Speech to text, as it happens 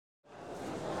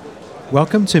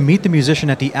Welcome to Meet the Musician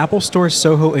at the Apple Store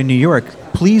Soho in New York.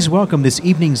 Please welcome this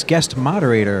evening's guest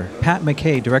moderator, Pat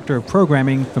McKay, Director of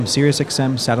Programming from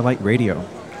SiriusXM Satellite Radio.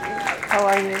 How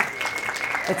are you?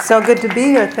 It's so good to be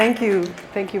here. Thank you.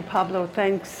 Thank you, Pablo.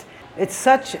 Thanks. It's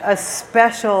such a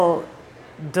special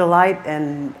delight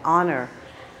and honor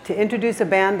to introduce a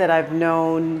band that I've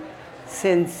known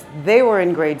since they were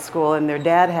in grade school and their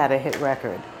dad had a hit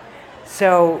record.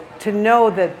 So to know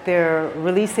that they're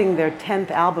releasing their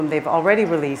 10th album, they've already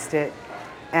released it,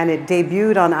 and it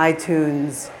debuted on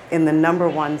iTunes in the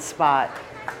 #1 spot,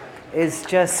 is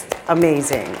just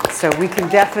amazing. So we can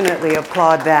definitely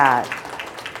applaud that.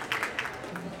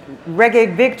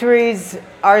 Reggae victories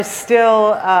are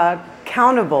still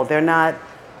countable. They're not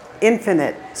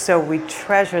infinite, so we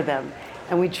treasure them.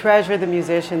 And we treasure the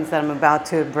musicians that I'm about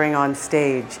to bring on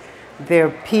stage. They're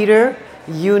Peter,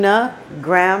 Una,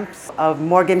 Gramps of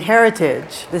Morgan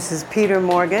Heritage. This is Peter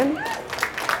Morgan,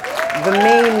 the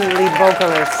main lead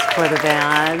vocalist for the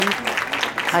band.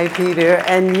 Hi, Peter.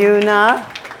 And Una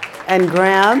and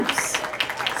Gramps.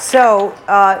 So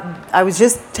I was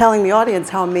just telling the audience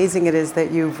how amazing it is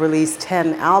that you've released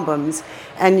 10 albums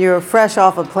and you're fresh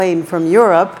off a plane from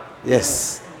Europe.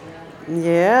 Yes.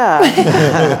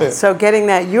 Yeah. So getting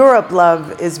that Europe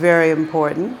love is very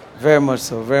important. Very much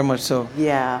so, very much so.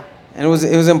 Yeah. And it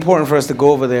was important for us to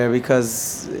go over there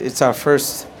because it's our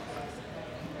first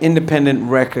independent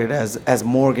record as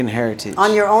Morgan Heritage.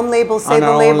 On your own label, say on the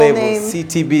our label own name.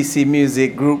 CTBC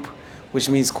Music Group, which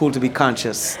means Cool to Be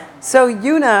Conscious. So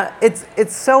Una,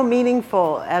 it's so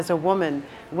meaningful as a woman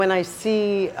when I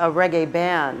see a reggae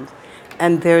band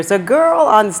and there's a girl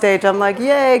on stage. I'm like,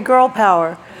 yay, girl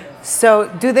power. So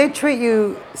do they treat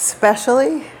you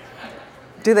specially?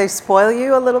 Do they spoil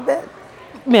you a little bit?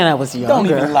 Man, I was younger.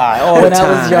 Don't even lie all when the time.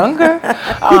 I was younger.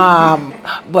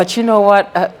 But you know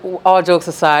what? All jokes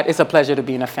aside, it's a pleasure to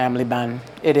be in a family band.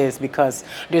 It is, because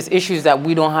there's issues that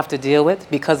we don't have to deal with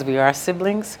because we are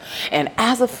siblings. And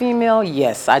as a female,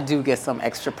 yes, I do get some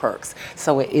extra perks.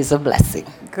 So it is a blessing.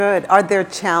 Good. Are there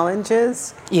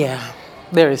challenges? Yeah,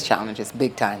 there is challenges,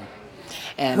 big time.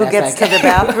 And Who gets to the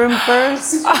bathroom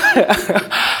first?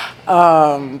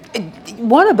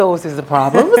 One of those is the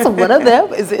problem. So one of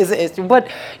them is. But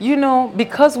you know,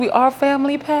 because we are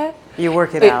family, Pat, You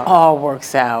work it it out. all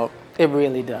works out. It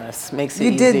really does. Makes it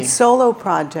You easy. did solo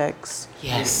projects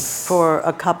Yes. for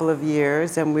a couple of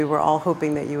years, and we were all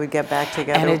hoping that you would get back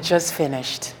together. And it just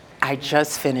finished. I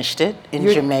just finished it in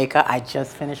You're- Jamaica. I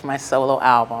just finished my solo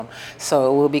album.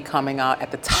 So it will be coming out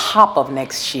at the top of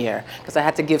next year because I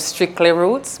had to give Strictly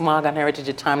Roots, Morgan Heritage,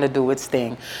 a time to do its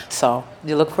thing. So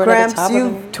you look for it at the Gramps, top you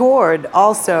of the... toured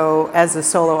also as a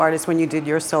solo artist when you did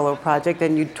your solo project,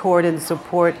 and you toured in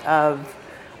support of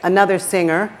another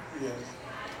singer. Yes.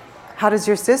 How does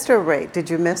your sister rate? Did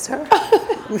you miss her?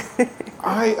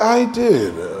 I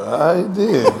did.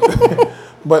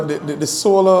 But the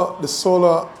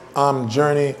solar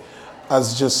journey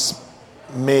has just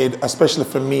made, especially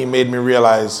for me, made me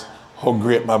realize how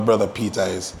great my brother Peter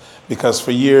is. Because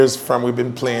for years, from we've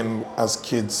been playing as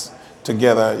kids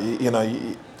together,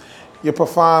 you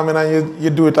perform and you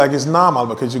do it like it's normal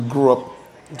because you grew up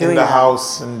Doing in the that.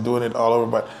 house and doing it all over.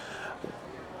 But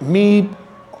me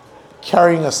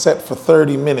carrying a set for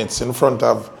 30 minutes in front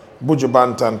of Buju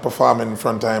Banton, performing in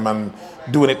front of him and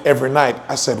doing it every night,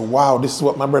 I said, wow, this is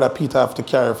what my brother Peter have to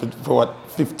carry for what,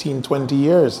 15, 20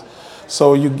 years.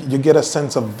 So you get a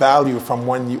sense of value from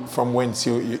whence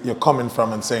you're coming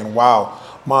from and saying, wow,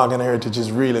 Morgan Heritage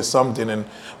is really something. And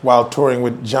while touring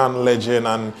with John Legend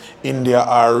and India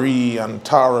R.E. and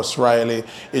Taurus Riley,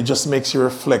 it just makes you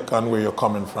reflect on where you're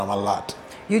coming from a lot.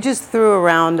 You just threw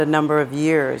around a number of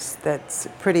years. That's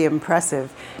pretty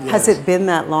impressive. Has it been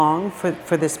that long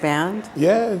for this band?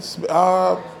 Yes.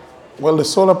 Well, the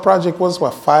solo project was,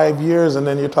 5 years? And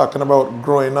then you're talking about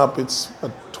growing up, it's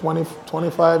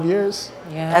 25 years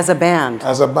Yeah. As a band?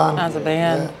 as a band. As a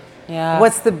band. Yeah.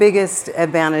 What's the biggest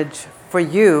advantage for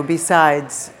you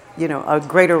besides, a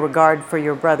greater regard for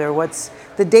your brother? What's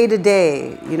the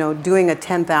day-to-day, doing a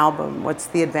 10th album? What's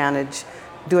the advantage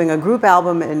doing a group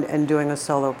album and doing a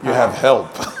solo project? You have help.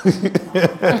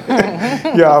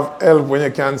 You have help when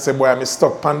you can say, boy, I'm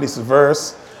stuck on this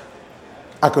verse.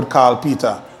 I could call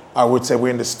Peter. I would say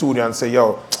we're in the studio and say,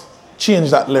 yo, change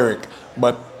that lyric.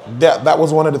 But that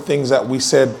was one of the things that we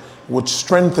said would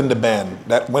strengthen the band.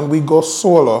 That when we go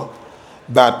solo,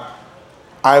 that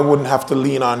I wouldn't have to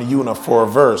lean on Una for a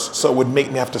verse. So it would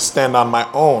make me have to stand on my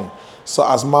own. So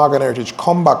as Morgan Heritage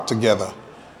come back together,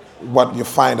 what you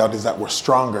find out is that we're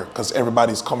stronger because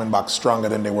everybody's coming back stronger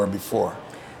than they were before.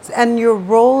 And your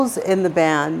roles in the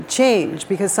band change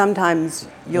because sometimes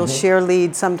you'll share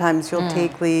lead, sometimes you'll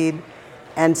take lead.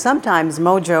 and sometimes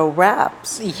Mojo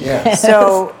raps. Yeah.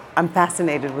 So I'm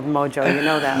fascinated with Mojo. You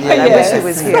know that. Right? Yeah. I wish he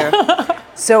was here.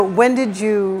 So when did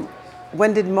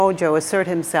Mojo assert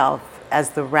himself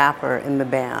as the rapper in the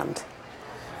band?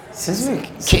 Since we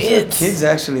kids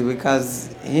actually,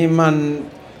 because him and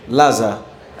Laza,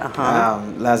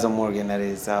 Laza Morgan, that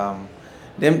is,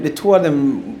 the two of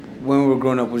them when we were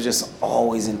growing up was just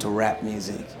always into rap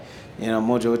music. You know,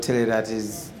 Mojo would tell you that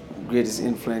his greatest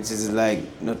influences is like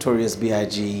Notorious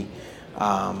B.I.G.,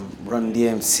 Run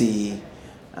DMC,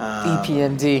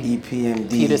 EPMD.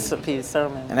 Peter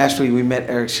Sermon. And actually, we met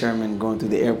Eric Sherman going through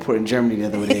the airport in Germany the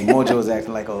other day. Mojo was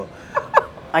acting like a.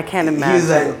 I can't imagine. He was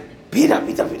like, Peter.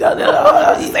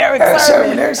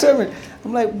 Eric Sherman.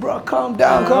 I'm like, bro, calm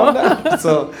down.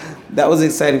 So that was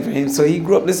exciting for him. So he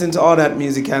grew up listening to all that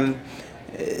music, and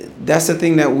that's the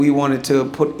thing that we wanted to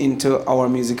put into our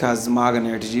music as Morgan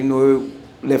Heritage. You know,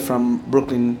 we left from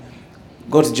Brooklyn,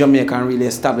 go to Jamaica, and really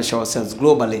establish ourselves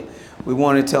globally. We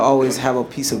wanted to always have a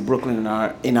piece of Brooklyn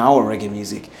in our reggae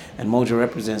music, and Mojo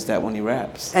represents that when he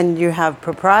raps. And you have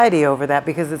propriety over that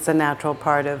because it's a natural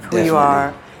part of who you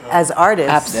are as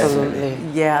artists. Absolutely.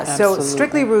 Yeah. Absolutely. So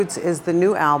Strictly Roots is the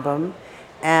new album,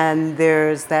 and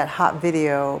there's that hot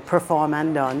video, Perform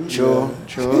and Done. Sure.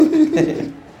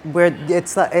 Where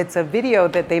it's a video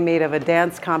that they made of a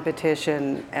dance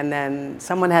competition, and then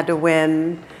someone had to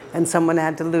win and someone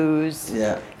had to lose.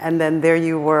 Yeah. And then there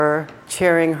you were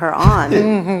cheering her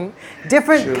on.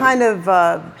 Different kind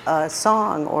of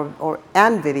song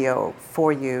and video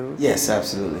for you. Yes,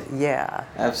 absolutely. Yeah.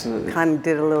 Absolutely. Kind of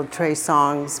did a little Trey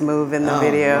Songz move in the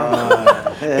video.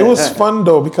 It was fun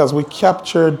though because we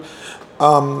captured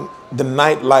the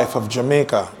nightlife of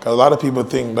Jamaica. 'Cause a lot of people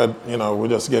think that, you know, we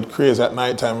just get crazy at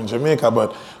nighttime in Jamaica,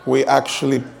 but we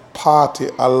actually party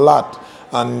a lot.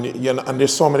 And you know, and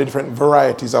there's so many different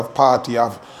varieties of party.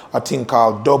 Of a thing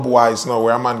called dubwise now,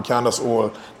 where a man can just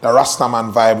hold the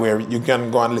Rastaman vibe, where you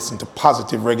can go and listen to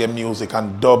positive reggae music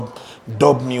and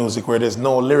dub music, where there's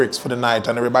no lyrics for the night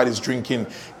and everybody's drinking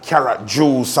carrot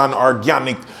juice and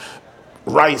organic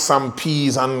rice and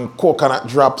peas and coconut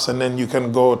drops, and then you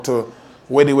can go to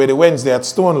Weddy Wednesday at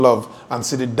Stone Love and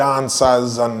see the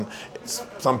dancers and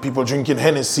some people drinking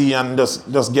Hennessy and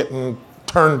just getting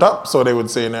turned up, so they would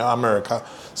say in America.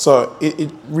 So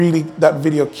it really, that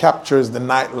video captures the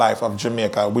nightlife of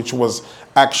Jamaica, which was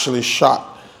actually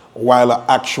shot while an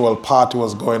actual party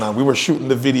was going on. We were shooting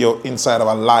the video inside of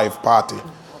a live party.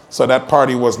 So that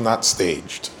party was not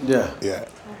staged. Yeah.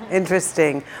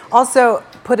 Interesting. Also,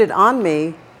 Put It On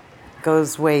Me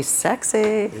goes way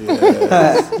sexy.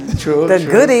 True. The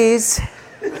goodies.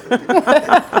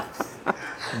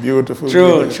 Beautiful.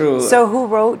 True. So who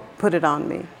wrote Put It On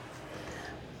Me?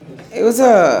 It was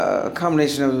a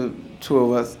combination of the two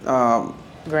of us.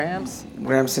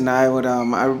 Gramps and I would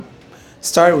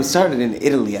we started in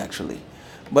Italy actually.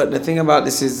 But the thing about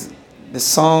this is the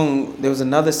song, there was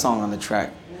another song on the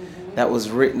track that was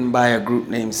written by a group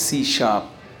named C Shop.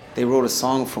 They wrote a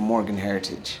song for Morgan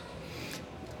Heritage.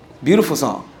 Beautiful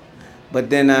song. But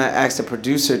then I asked the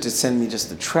producer to send me just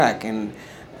the track, and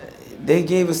they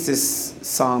gave us this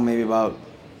song maybe about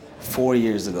 4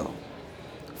 years ago.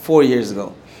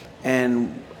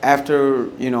 And after,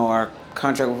 you know, our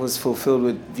contract was fulfilled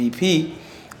with VP,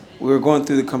 we were going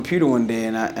through the computer one day,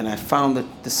 and I found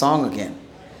the song again.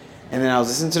 And then I was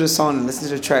listening to the song and listening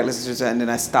to the track, and then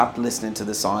I stopped listening to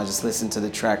the song. I just listened to the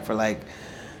track for like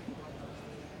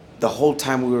the whole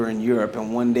time we were in Europe,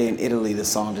 and one day in Italy, the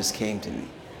song just came to me.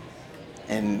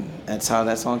 And that's how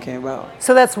that song came about.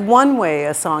 So that's one way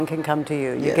a song can come to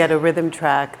you. You Yeah. get a rhythm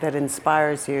track that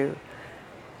inspires you.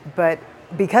 But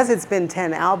because it's been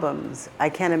 10 albums, I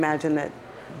can't imagine that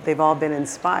they've all been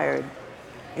inspired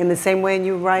in the same way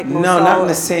you write most No, not in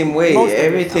the songs. same way. Most of your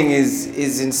Everything songs.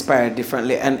 is inspired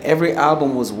differently, and every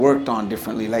album was worked on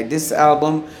differently. Like this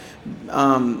album,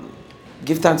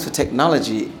 Give Thanks for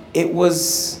Technology, it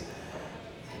was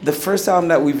the first album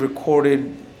that we've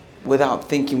recorded without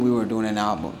thinking we were doing an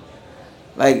album.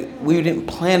 Like, we didn't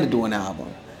plan to do an album.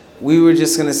 We were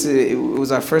just gonna say, it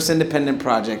was our first independent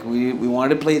project. We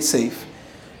wanted to play it safe,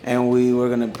 and we were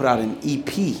gonna put out an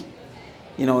EP,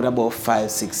 you know, with about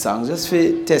 5-6 songs, just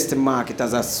for test the market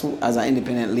as an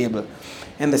independent label.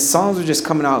 And the songs were just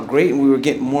coming out great, and we were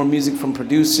getting more music from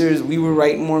producers. We were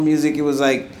writing more music. It was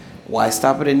like, why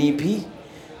stop at an EP?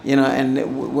 You know,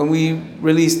 and when we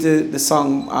released the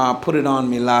song Put It On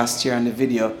Me last year on the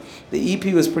video, the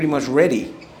EP was pretty much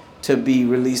ready to be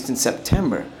released in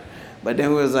September. But then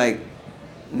we was like,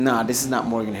 nah, this is not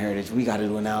Morgan Heritage. We got to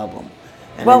do an album.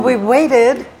 And Well, then- we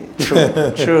waited.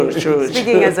 True.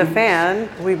 Speaking as a fan,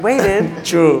 we waited.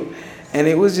 True. and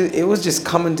it was just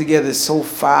coming together so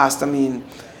fast. I mean,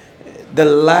 the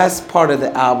last part of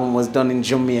the album was done in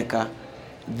Jamaica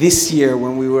this year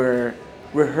when we were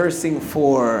rehearsing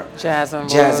for Jazz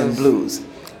and Blues.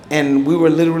 And we were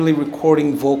literally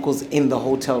recording vocals in the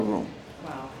hotel room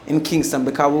in Kingston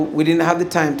because we didn't have the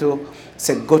time to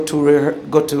say go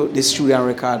to the studio and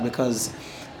record because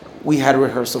we had a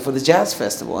rehearsal for the jazz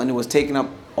festival and it was taking up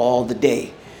all the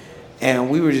day. And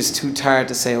we were just too tired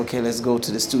to say, okay, let's go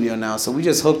to the studio now. So we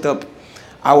just hooked up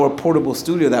our portable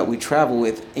studio that we travel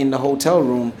with in the hotel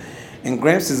room, and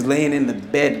Gramps is laying in the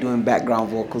bed doing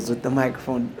background vocals with the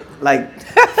microphone, like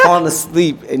falling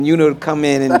asleep, and to come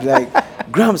in and be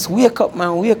like, Gramps, wake up,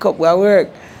 man, wake up, we're at work.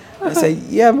 I say,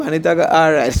 yeah, man, it's all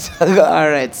right, all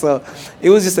right. So it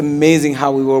was just amazing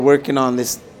how we were working on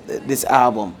this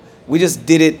album. We just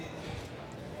did it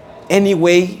any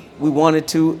way we wanted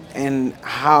to, and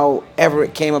however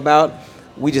it came about,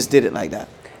 we just did it like that.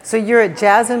 So you're at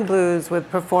Jazz and Blues with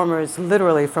performers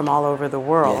literally from all over the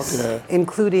world, Yes. Yeah.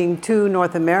 including 2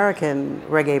 North American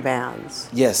reggae bands.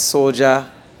 Yes, Soulja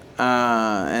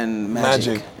and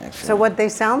Magic. actually. So what they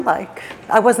sound like?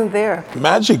 I wasn't there.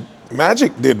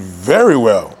 Magic did very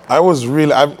well.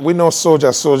 We know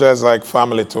Soulja is like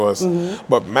family to us.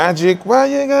 But Magic, why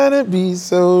you gotta be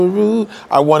so rude?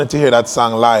 I wanted to hear that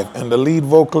song live. And the lead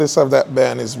vocalist of that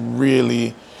band he's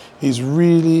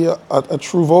really a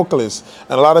true vocalist.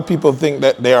 And a lot of people think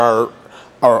that they are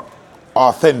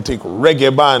authentic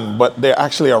reggae band, but they're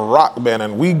actually a rock band.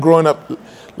 And we growing up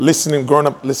listening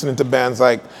to bands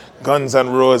like Guns N'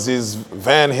 Roses,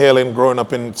 Van Halen, growing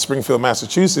up in Springfield,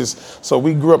 Massachusetts. So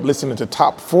we grew up listening to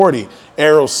Top 40,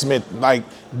 Aerosmith, like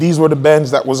these were the bands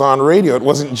that was on radio. It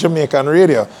wasn't Jamaican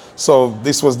radio. So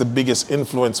this was the biggest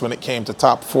influence when it came to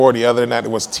Top 40. Other than that, it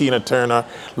was Tina Turner,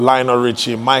 Lionel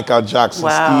Richie, Michael Jackson,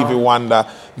 Wow. Stevie Wonder.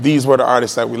 These were the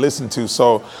artists that we listened to.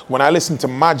 So when I listen to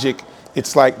Magic,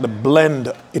 it's like the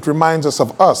blend. It reminds us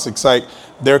of us. It's like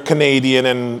they're Canadian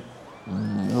and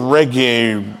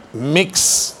reggae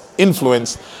mix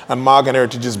influence, and Morgan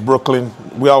Heritage is Brooklyn.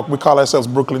 We call ourselves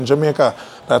Brooklyn, Jamaica.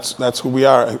 That's who we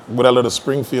are, with a little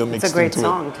Springfield mixed into it. It's a great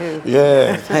song too.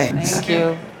 Yeah. Thanks. Thank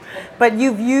you. But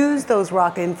you've used those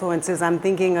rock influences. I'm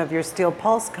thinking of your Steel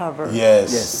Pulse cover.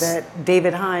 Yes. That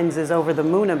David Hines is over the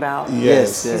moon about.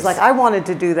 Yes. He's like, I wanted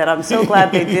to do that. I'm so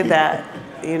glad they did that.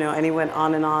 And he went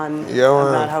on and on Yeah, man.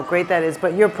 about how great that is.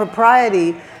 But your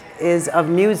propriety is of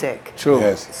music. True.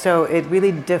 Yes. So it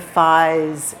really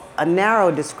defies a narrow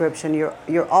description.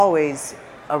 You're always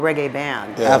a reggae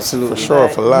band. Yes, Absolutely. For sure,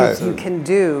 But for life. You can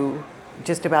do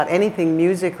just about anything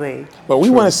musically. But we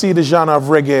want to see the genre of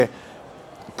reggae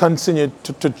continue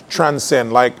to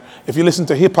transcend. Like, if you listen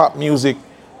to hip-hop music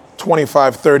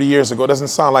 25, 30 years ago, it doesn't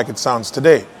sound like it sounds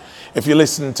today. If you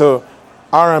listen to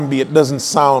R&B, it doesn't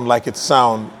sound like it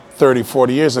sounded 30,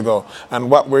 40 years ago.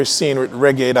 And what we're seeing with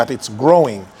reggae, that it's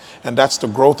growing. And that's the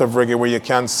growth of reggae, where you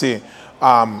can see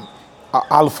a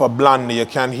Alpha Blondy, you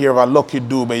can hear of a Lucky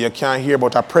Dube, you can hear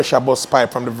about a Pressure Bus Pipe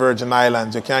from the Virgin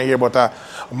Islands, you can hear about a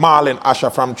Marlon Asher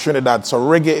from Trinidad. So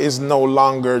reggae is no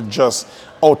longer just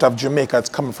out of Jamaica, it's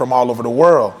coming from all over the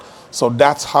world. So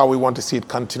that's how we want to see it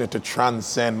continue to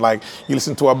transcend. Like, you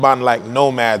listen to a band like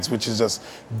Nomads, which is just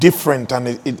different,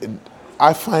 and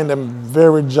I find them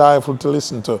very joyful to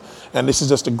listen to. And this is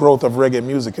just the growth of reggae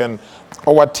music. And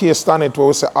our taste on it, where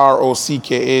we say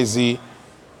ROCKAZ,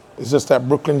 it's just that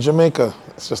Brooklyn, Jamaica.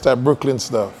 It's just that Brooklyn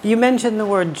stuff. You mentioned the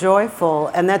word joyful,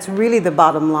 and that's really the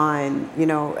bottom line.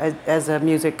 As a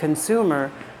music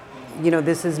consumer,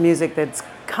 this is music that's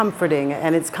comforting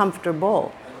and it's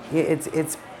comfortable.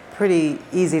 It's pretty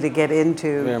easy to get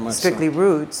into. Very much Strictly so.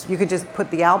 Roots. You could just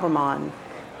put the album on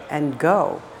and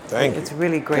go. Thank you. It's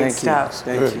really great Thank stuff.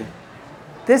 you. Thank you.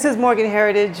 This is Morgan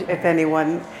Heritage. If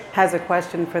anyone has a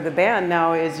question for the band,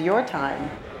 now is your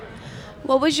time.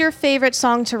 What was your favorite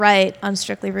song to write on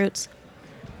Strictly Roots?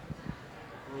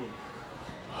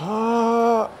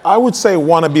 I would say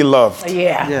Wanna Be Loved.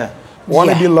 Yeah. Yeah.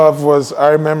 Wanna Be Loved was, I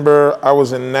remember I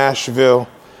was in Nashville,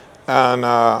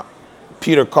 and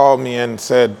Peter called me and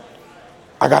said,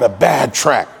 I got a bad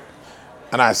track.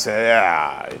 And I said,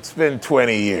 yeah, it's been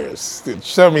 20 years.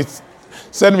 Send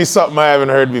me something I haven't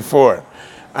heard before.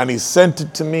 And he sent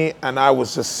it to me, and I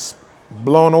was just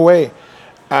blown away.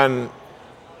 And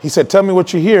he said, tell me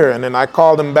what you hear. And then I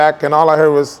called him back, and all I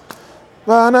heard was,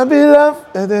 wanna be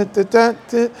loved.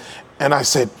 And I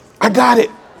said, I got it.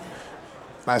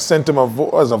 And I sent him a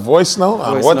voice note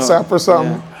on Voice WhatsApp note, or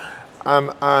something.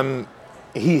 And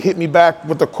he hit me back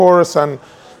with the chorus. And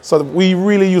so we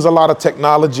really use a lot of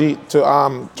technology to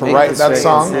write that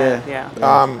song.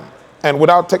 Yeah. And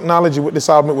without technology with this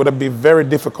album, it would have been very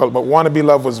difficult. But Wanna Be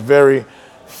Loved was very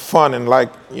fun. And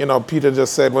like, Peter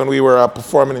just said, when we were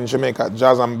performing in Jamaica at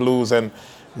Jazz and Blues, and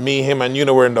me, him, and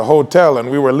were in the hotel, and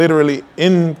we were literally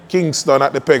in Kingston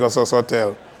at the Pegasus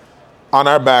Hotel on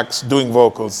our backs doing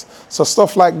vocals. So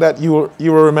stuff like that you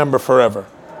will remember forever.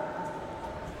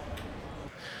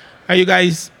 Are you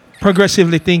guys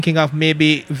progressively thinking of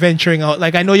maybe venturing out?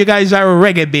 Like, I know you guys are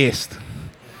reggae based,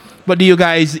 but do you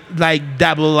guys like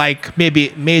dabble like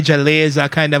maybe Major Lazer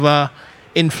kind of a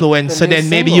influence, so then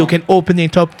maybe you can open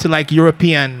it up to like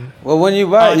European? Well, when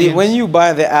you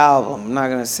buy the album, I'm not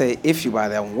gonna say if you buy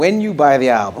the album. When you buy the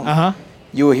album,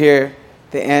 you will hear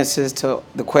the answers to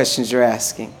the questions you're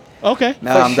asking. Okay.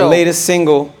 Now, the latest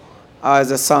single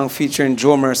is a song featuring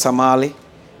Jomer Samali.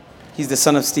 He's the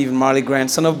son of Stephen Marley,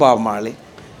 grandson of Bob Marley.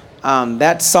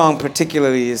 That song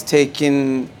particularly is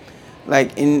taken,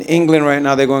 like in England right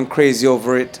now, they're going crazy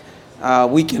over it.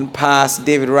 Weekend Past,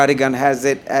 David Radigan has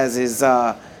it as his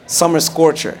Summer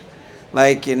Scorcher.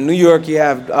 Like in New York, you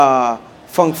have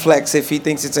Funk Flex. If he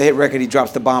thinks it's a hit record, he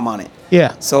drops the bomb on it.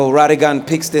 Yeah. So Radigan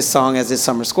picks this song as his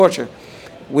Summer Scorcher,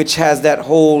 which has that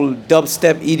whole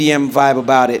dubstep EDM vibe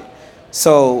about it.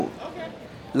 So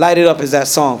Light It Up is that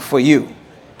song for you.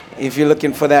 If you're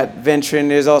looking for that venturing,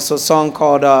 there's also a song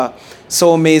called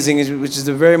So Amazing, which is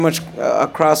a very much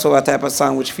a crossover type of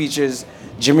song, which features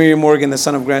Jamiri Morgan, the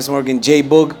son of Grant Morgan, J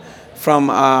Boog from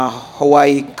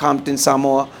Hawaii, Compton,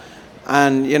 Samoa,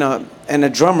 and a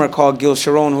drummer called Gil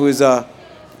Sharon, who is a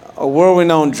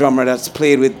world-renowned drummer that's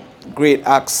played with great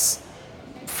acts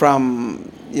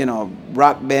from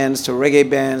rock bands to reggae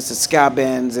bands to ska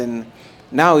bands, and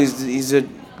now he's a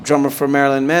drummer for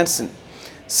Marilyn Manson.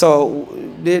 So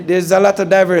there's a lot of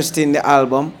diversity in the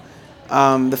album.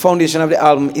 The foundation of the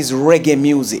album is reggae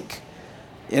music.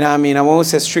 You know what I mean? I won't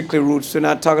say strictly roots. We're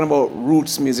not talking about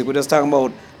roots music. We're just talking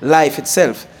about life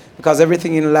itself. Because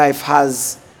everything in life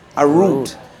has a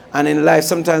root. And in life,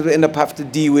 sometimes we end up having to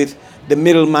deal with the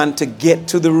middleman to get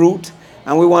to the root.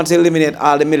 And we want to eliminate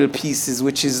all the middle pieces,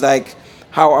 which is like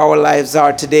how our lives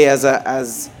are today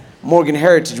as Morgan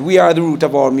Heritage. We are the root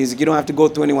of our music. You don't have to go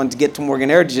through anyone to get to Morgan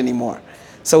Heritage anymore.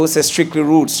 So it's a strictly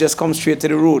roots. Just come straight to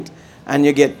the root and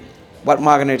you get what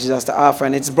Morgan Heritage has to offer.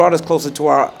 And it's brought us closer to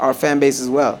our fan base as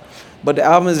well. But the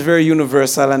album is very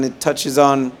universal and it touches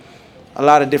on a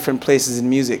lot of different places in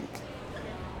music.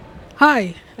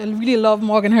 Hi, I really love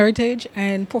Morgan Heritage,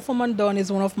 and Perform Undone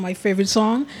is one of my favorite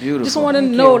songs. Beautiful. Just want to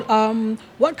know,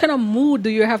 what kind of mood do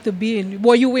you have to be in?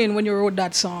 Were you in when you wrote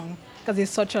that song? Because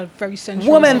it's such a very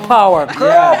sensual Woman song. power,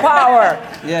 girl power.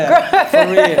 Yeah, for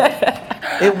real.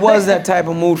 It was that type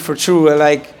of mood for true.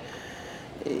 Like,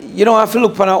 you don't have to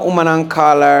look for a woman and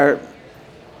call her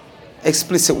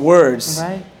explicit words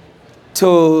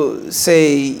to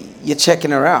say you're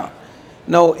checking her out.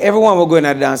 No, everyone will go in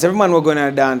a dance. Every man will go in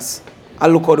a dance. I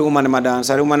look at the woman in my dance.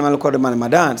 Or the woman will look at the man in my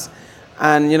dance.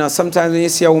 And sometimes when you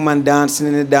see a woman dancing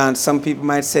in a dance, some people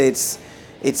might say it's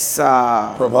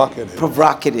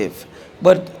provocative.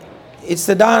 But it's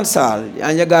the dance hall,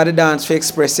 and you got to dance to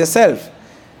express yourself.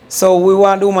 So we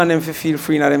want the woman them to feel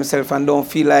free in themselves and don't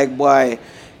feel like, boy,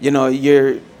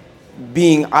 you're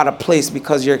being out of place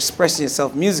because you're expressing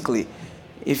yourself musically.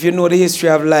 If you know the history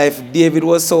of life, David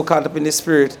was so caught up in the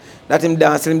spirit that him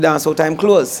dance out time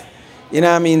close. You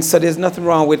know what I mean? So there's nothing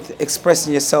wrong with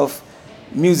expressing yourself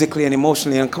musically and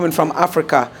emotionally. And coming from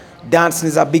Africa, dancing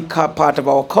is a big part of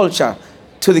our culture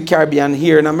to the Caribbean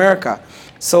here in America.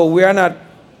 So we are not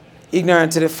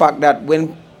ignorant to the fact that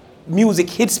when music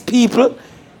hits people,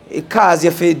 it causes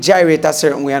you to gyrate a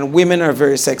certain way, and women are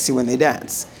very sexy when they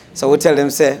dance. So we tell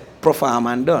them, say, perform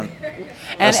and done.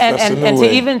 And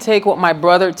to even take what my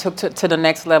brother took to the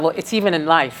next level, it's even in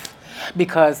life.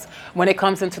 Because when it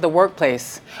comes into the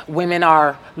workplace, women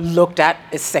are looked at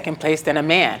as second place than a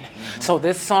man. Mm-hmm. So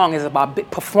this song is about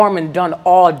performing done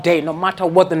all day, no matter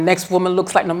what the next woman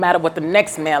looks like, no matter what the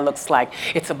next man looks like.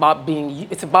 It's about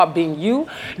being you,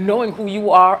 knowing who you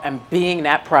are, and being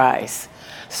that prize.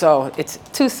 So it's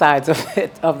two sides of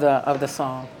the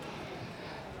song.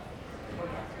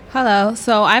 Hello.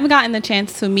 So I've gotten the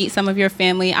chance to meet some of your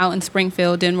family out in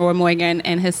Springfield, Denroy Morgan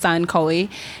and his son, Coley.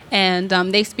 And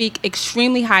they speak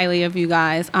extremely highly of you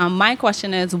guys. My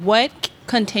question is, what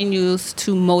continues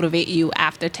to motivate you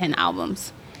after 10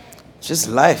 albums? Just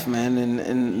life, man.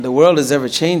 And the world is ever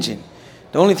changing.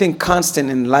 The only thing constant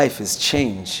in life is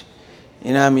change.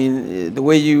 You know what I mean? The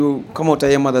way you come out of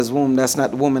your mother's womb, that's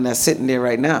not the woman that's sitting there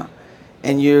right now.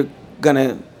 And you're going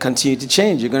to continue to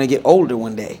change. You're going to get older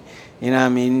one day. You know what I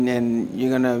mean? And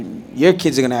your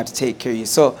kids are going to have to take care of you.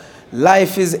 So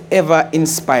life is ever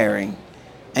inspiring.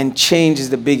 And change is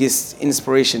the biggest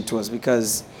inspiration to us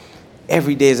because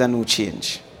every day is a new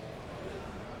change.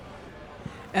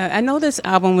 I know this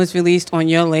album was released on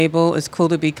your label. It's Cool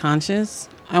to Be Conscious.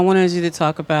 I wanted you to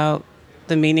talk about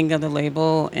the meaning of the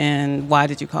label and why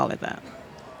did you call it that?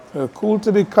 Cool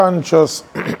to Be Conscious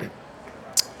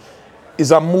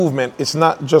is a movement. It's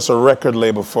not just a record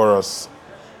label for us.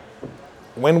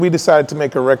 When we decided to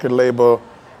make a record label,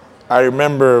 I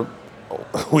remember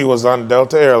we was on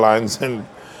Delta Airlines and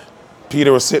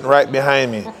Peter was sitting right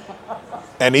behind me.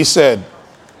 And he said,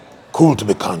 cool to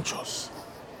be conscious.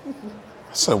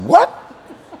 I said, what?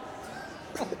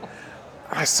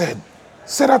 I said,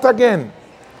 say that again.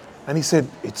 And he said,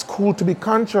 it's cool to be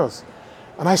conscious.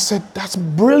 And I said, that's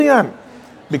brilliant.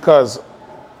 Because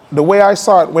the way I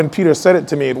saw it when Peter said it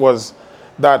to me, it was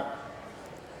that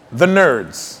the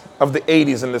nerds of the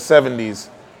 80s and the 70s,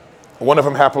 one of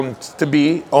them happened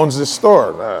to owns this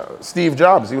store. Steve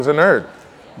Jobs, he was a nerd.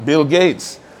 Bill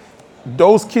Gates.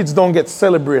 Those kids don't get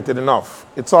celebrated enough.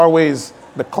 It's always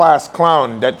the class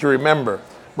clown that you remember.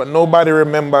 But nobody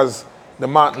remembers the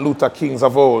Martin Luther Kings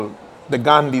of old, the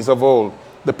Gandhis of old,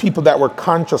 the people that were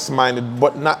conscious-minded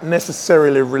but not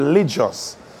necessarily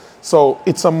religious. So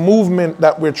it's a movement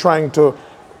that we're trying to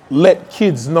let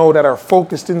kids know that are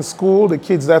focused in school, the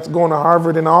kids that's going to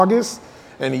Harvard in August,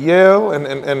 and Yale,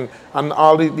 and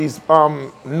all these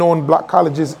known black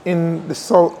colleges in the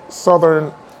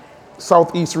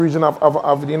southeast region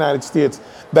of the United States,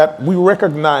 that we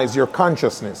recognize your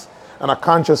consciousness. And a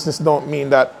consciousness don't mean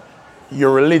that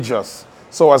you're religious.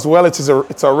 So as well, it's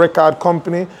a record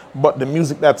company, but the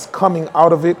music that's coming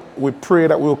out of it, we pray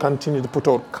that we'll continue to put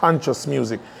out conscious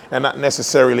music and not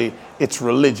necessarily it's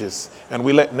religious. And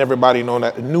we letting everybody know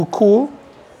that the new cool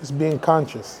is being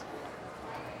conscious.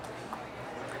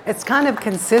 It's kind of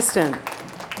consistent.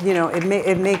 You know,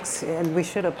 it makes, and we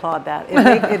should applaud that.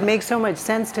 It makes so much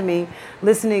sense to me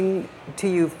listening to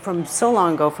you from so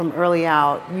long ago, from early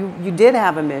out. You did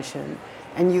have a mission,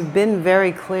 and you've been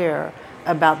very clear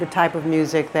about the type of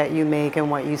music that you make and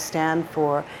what you stand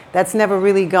for. That's never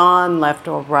really gone left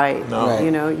or right. No. Right. You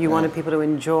know, you wanted people to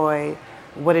enjoy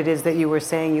what it is that you were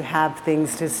saying. You have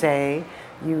things to say.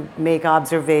 You make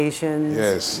observations.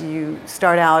 Yes. You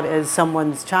start out as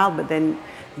someone's child, but then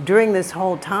during this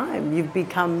whole time, you've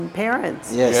become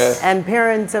parents. Yes. And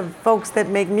parents of folks that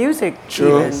make music.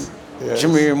 True. Even. Yes.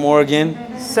 Jameer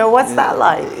Morgan. So what's that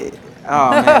like? Oh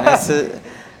man,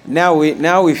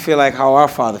 now we feel like how our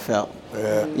father felt.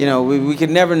 Yeah. You know, we could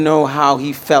never know how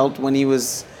he felt when he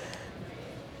was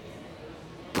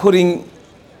putting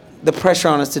the pressure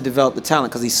on us to develop the talent,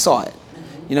 because he saw it.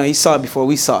 You know, he saw it before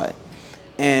we saw it.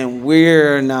 And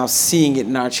we're now seeing it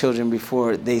in our children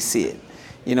before they see it.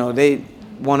 You know, they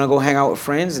want to go hang out with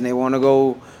friends and they want to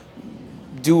go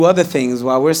do other things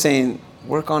while we're saying,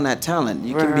 work on that talent.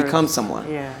 You can become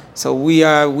someone. Yeah. So we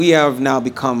have now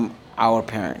become our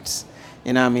parents.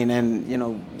 You know what I mean? And, you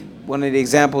know, one of the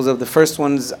examples of the first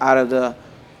ones out of the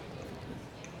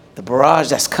barrage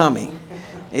that's coming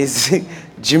is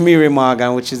Jamiri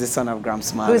Morgan, which is the son of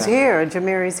Gramps Morgan. Who's here?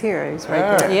 Jamiri's here. He's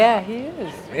right there. Yeah, he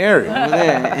is. Mary. Over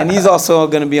there. And he's also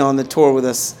going to be on the tour with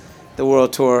us, the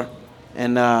world tour.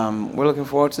 And we're looking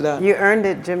forward to that. You earned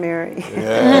it, Jamiri.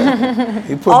 Yeah.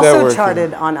 He put that Also work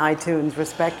charted in. on iTunes,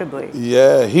 respectably.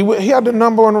 Yeah. He had the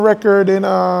 #1 record in,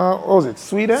 what was it,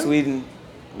 Sweden? Sweden,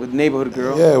 with Neighborhood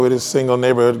Girl. Yeah, with his single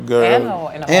Neighborhood Girl.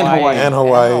 And Hawaii. And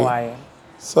Hawaii.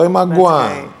 So I'm a That's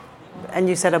Guan. great. And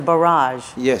you said a barrage.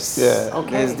 Yes. Yeah.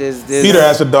 Okay. There's Peter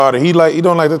has a daughter. He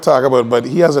don't like to talk about it, but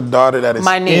he has a daughter that is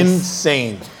My niece.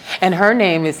 insane. And her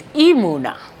name is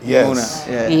Imuna. Yes.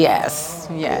 Yeah.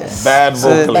 Yes. Bad So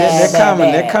vocalist.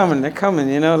 they're coming,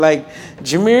 you know, like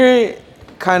Jameer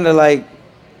kind of like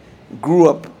grew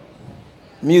up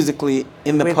musically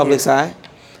in the With public's you. eye,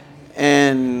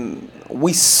 and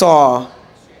we saw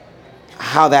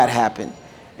how that happened,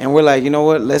 and we're like, you know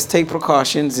what, let's take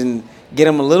precautions and get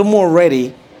him a little more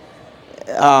ready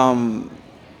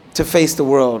to face the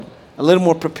world, a little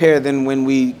more prepared than when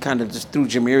we kind of just threw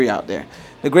Jameer out there.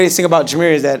 The greatest thing about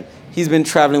Jameer is that he's been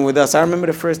traveling with us. I remember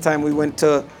the first time we were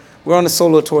on the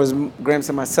solo tours, Gramps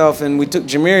and myself, and we took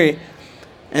Jameer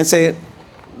and said,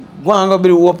 "Go on, go be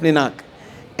the opening act."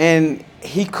 And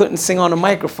he couldn't sing on a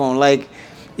microphone. Like,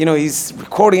 you know, he's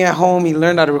recording at home. He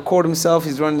learned how to record himself.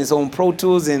 He's running his own Pro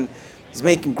Tools, and he's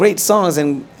making great songs.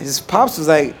 And his pops was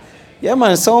like, "Yeah,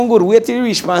 man, sound good. Wait till you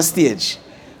reach my stage."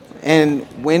 And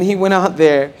when he went out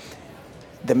there,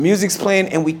 the music's playing,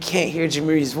 and we can't hear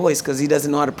Jameer's voice because he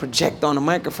doesn't know how to project on a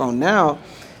microphone. Now,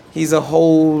 he's a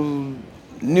whole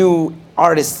new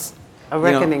artist. A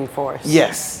reckoning force.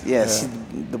 Yes. Yeah.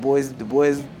 The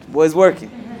boy's working.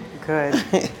 Good.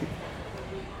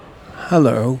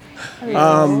 Hello.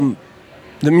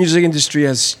 The music industry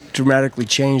has dramatically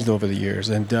changed over the years,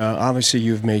 and obviously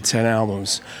you've made 10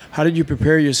 albums. How did you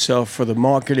prepare yourself for the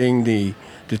marketing, the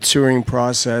touring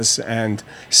process, and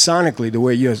sonically, the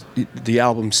way the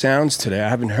album sounds today? I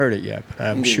haven't heard it yet, but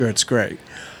I'm sure it's great.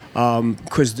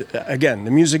 Because, again,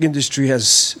 the music industry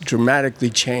has dramatically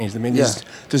changed. I mean,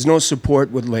 there's no support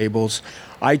with labels.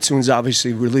 iTunes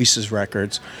obviously releases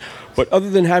records. But other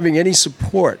than having any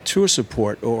support, tour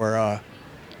support, or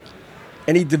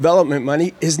any development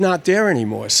money is not there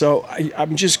anymore. So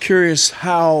I'm just curious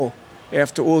how,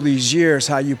 after all these years,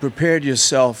 how you prepared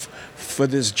yourself for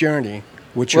this journey,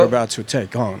 which you're about to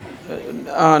take on.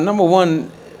 Number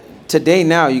one, today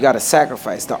now you got to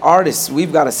sacrifice. The artists,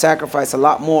 we've got to sacrifice a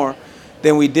lot more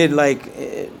than we did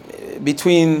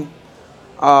between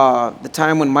the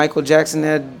time when Michael Jackson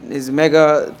had his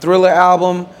mega Thriller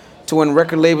album to when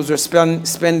record labels were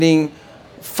spending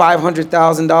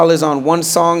 $500,000 on one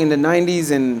song in the 90s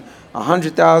and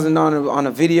 $100,000 on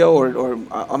a video or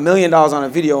 $1 million on a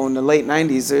video in the late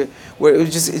 90s, where it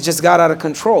just got out of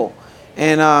control.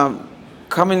 And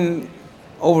coming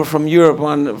over from Europe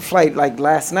on a flight like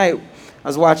last night, I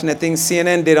was watching the thing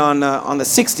CNN did on the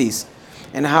 60s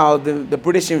and how the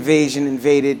British invasion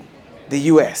invaded the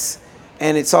US.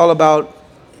 And it's all about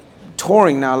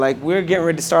touring now. Like, we're getting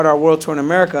ready to start our world tour in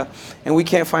America and we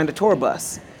can't find a tour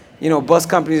bus. You know, bus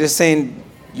companies are saying,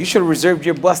 you should have reserved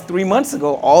your bus 3 months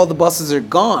ago. All the buses are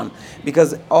gone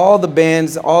because all the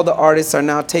bands, all the artists are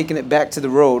now taking it back to the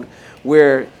road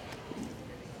where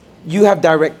you have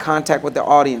direct contact with the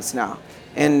audience now.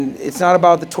 And it's not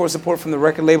about the tour support from the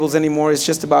record labels anymore. It's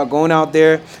just about going out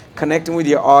there, connecting with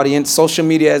your audience. Social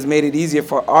media has made it easier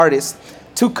for artists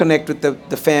to connect with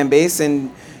the fan base,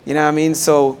 and you know what I mean?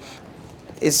 So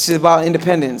it's just about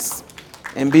independence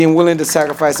and being willing to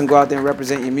sacrifice and go out there and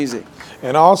represent your music.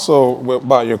 And also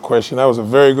about your question, that was a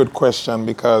very good question,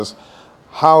 because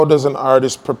how does an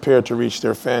artist prepare to reach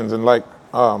their fans? And like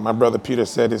my brother Peter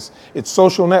said, it's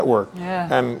social network. Yeah.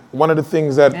 And one of the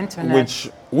things that, Internet. which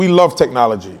we love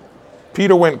technology.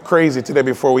 Peter went crazy today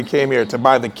before we came here to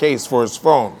buy the case for his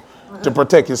phone, to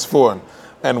protect his phone.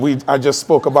 And I just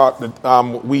spoke about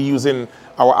we using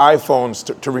our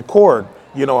iPhones to record,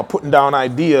 you know, putting down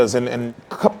ideas and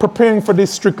preparing for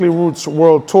this Strictly Roots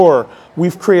World Tour.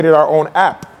 We've created our own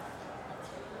app.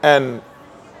 And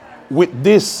with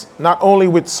this, not only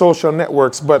with social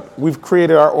networks, but we've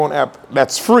created our own app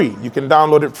that's free. You can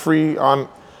download it free on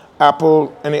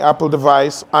any Apple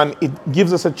device, and it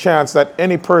gives us a chance that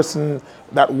any person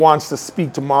that wants to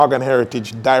speak to Morgan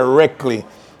Heritage directly,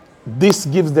 this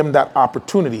gives them that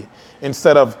opportunity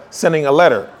instead of sending a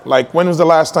letter. Like, when was the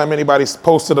last time anybody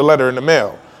posted a letter in the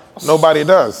mail? Nobody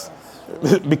does,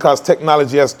 because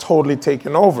technology has totally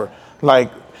taken over.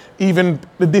 Like, even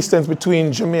the distance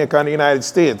between Jamaica and the United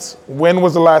States. When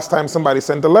was the last time somebody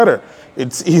sent a letter?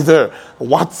 It's either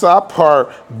WhatsApp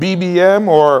or BBM,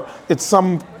 or it's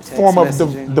some form of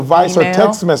device or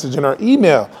text messaging or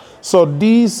email. So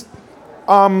these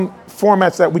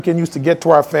formats that we can use to get to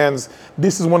our fans,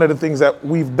 this is one of the things that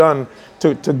we've done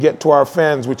to get to our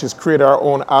fans, which is create our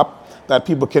own app that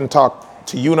people can talk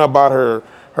to Yuna about her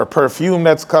perfume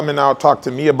that's coming out, talk to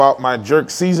me about my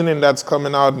jerk seasoning that's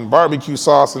coming out, and barbecue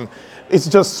sauce, and it's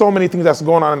just so many things that's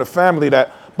going on in the family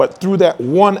but through that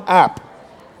one app,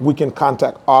 we can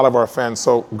contact all of our fans.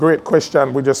 So great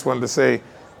question. We just wanted to say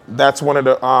that's one of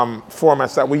the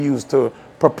formats that we use to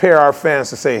prepare our fans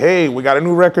to say, hey, we got a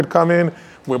new record coming.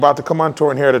 We're about to come on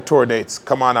tour, and here are the tour dates.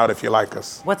 Come on out if you like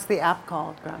us. What's the app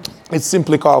called, Grams? It's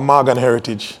simply called Morgan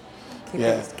Heritage.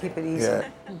 Keep it easy. Yeah.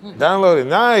 Download it.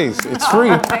 Nice. It's free.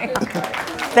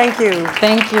 Thank you.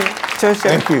 Thank you. Joshua.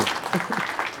 Thank you.